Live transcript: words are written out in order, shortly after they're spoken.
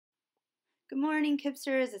Good morning,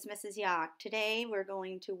 Kipsters. It's Mrs. Yock. Today we're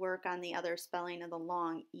going to work on the other spelling of the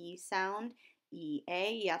long E sound,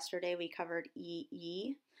 E-A. Yesterday we covered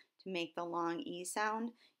E-E to make the long E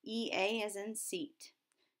sound. E-A is in seat.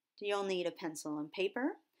 You'll need a pencil and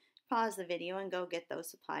paper. Pause the video and go get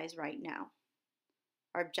those supplies right now.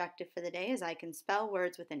 Our objective for the day is I can spell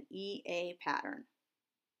words with an E-A pattern.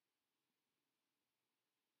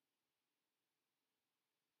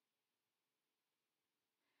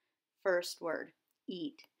 First word,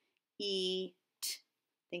 eat. Eat.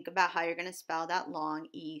 Think about how you're going to spell that long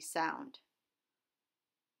E sound.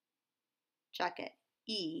 Check it.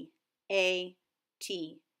 E-A-T.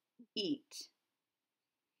 Eat.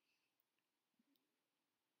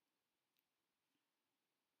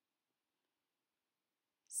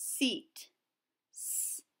 Seat.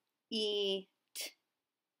 S-E-T.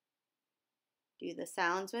 Do the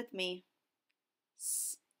sounds with me.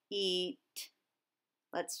 S-eat.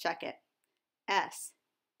 Let's check it.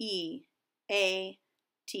 S-E-A-T.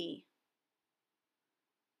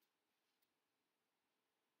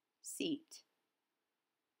 Seat.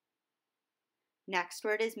 Next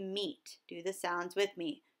word is meat. Do the sounds with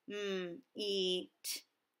me. M-eat.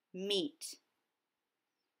 Meat.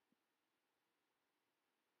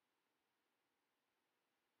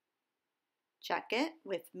 Check it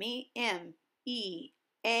with me. M-E-A-T.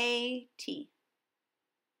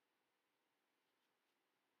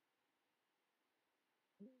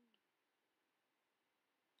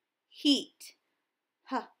 Heat.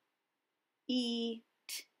 H-E-T.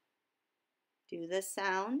 Do the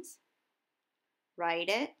sounds. Write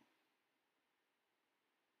it.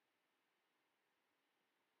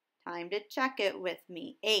 Time to check it with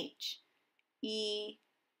me. H-E-A-T.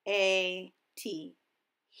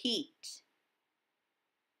 Heat.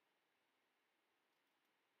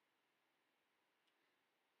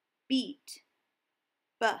 Beat.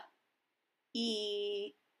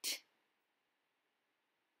 B-E-T.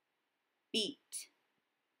 Beat.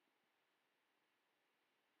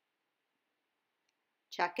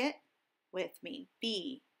 Check it with me.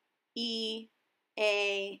 B-E-A-T.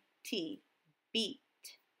 Beat.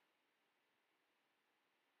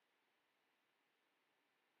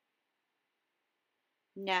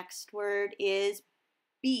 Next word is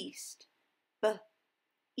beast. B-E-st.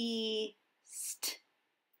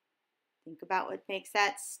 Think about what makes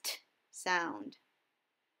that st sound.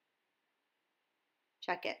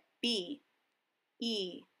 Check it. B-E-A-S-T.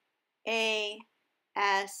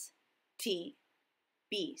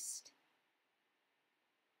 Beast.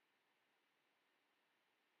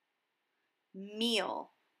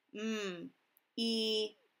 Meal. M-E-L.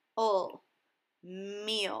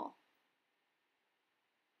 Meal.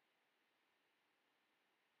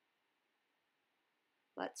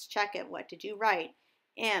 Let's check it. What did you write?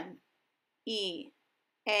 M-E-A-L.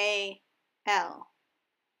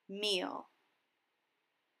 Meal.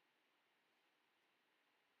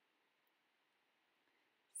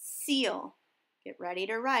 Seal. Get ready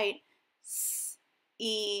to write.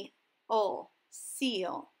 S-E-L.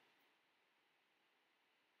 Seal.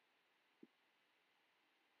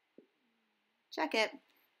 Check it.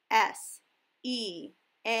 S-E-A-L.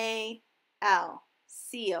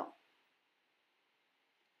 Seal.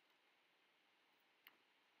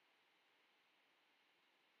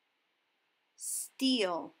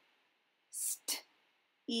 Steel. St-E-L.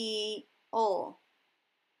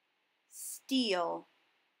 Steel.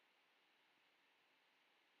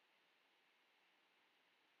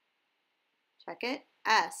 Check it.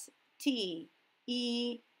 S-T-E-A-L.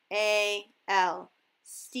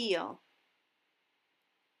 Steel.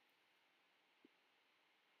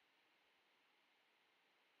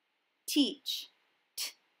 Teach.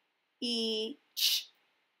 T-E-Ch.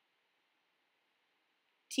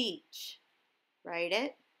 Teach. Write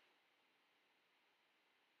it.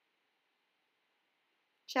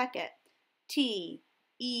 Check it. T-E-A-C-H.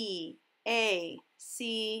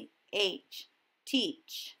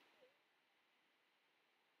 Teach.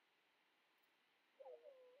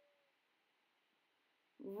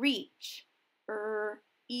 Reach.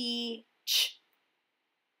 R-E-Ch.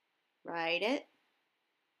 Write it.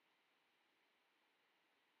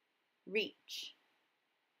 Reach.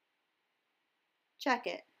 Check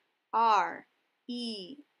it. R-E-A-C-H.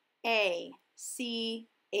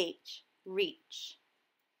 Reach.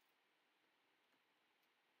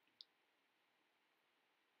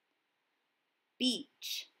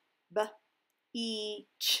 Beach.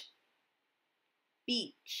 B-E-Ch.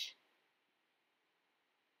 Beach.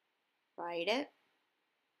 Write it.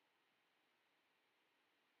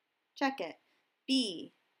 Check it.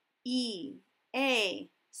 B-E-A-C-H.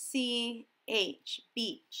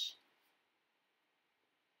 Beach.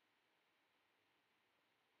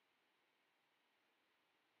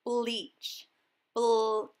 bleach,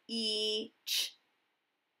 bleach,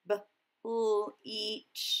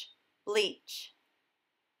 bleach, bleach.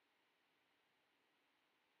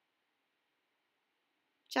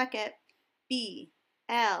 Check it. B-L-E-A-C-H,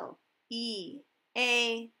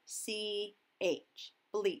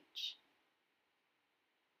 bleach.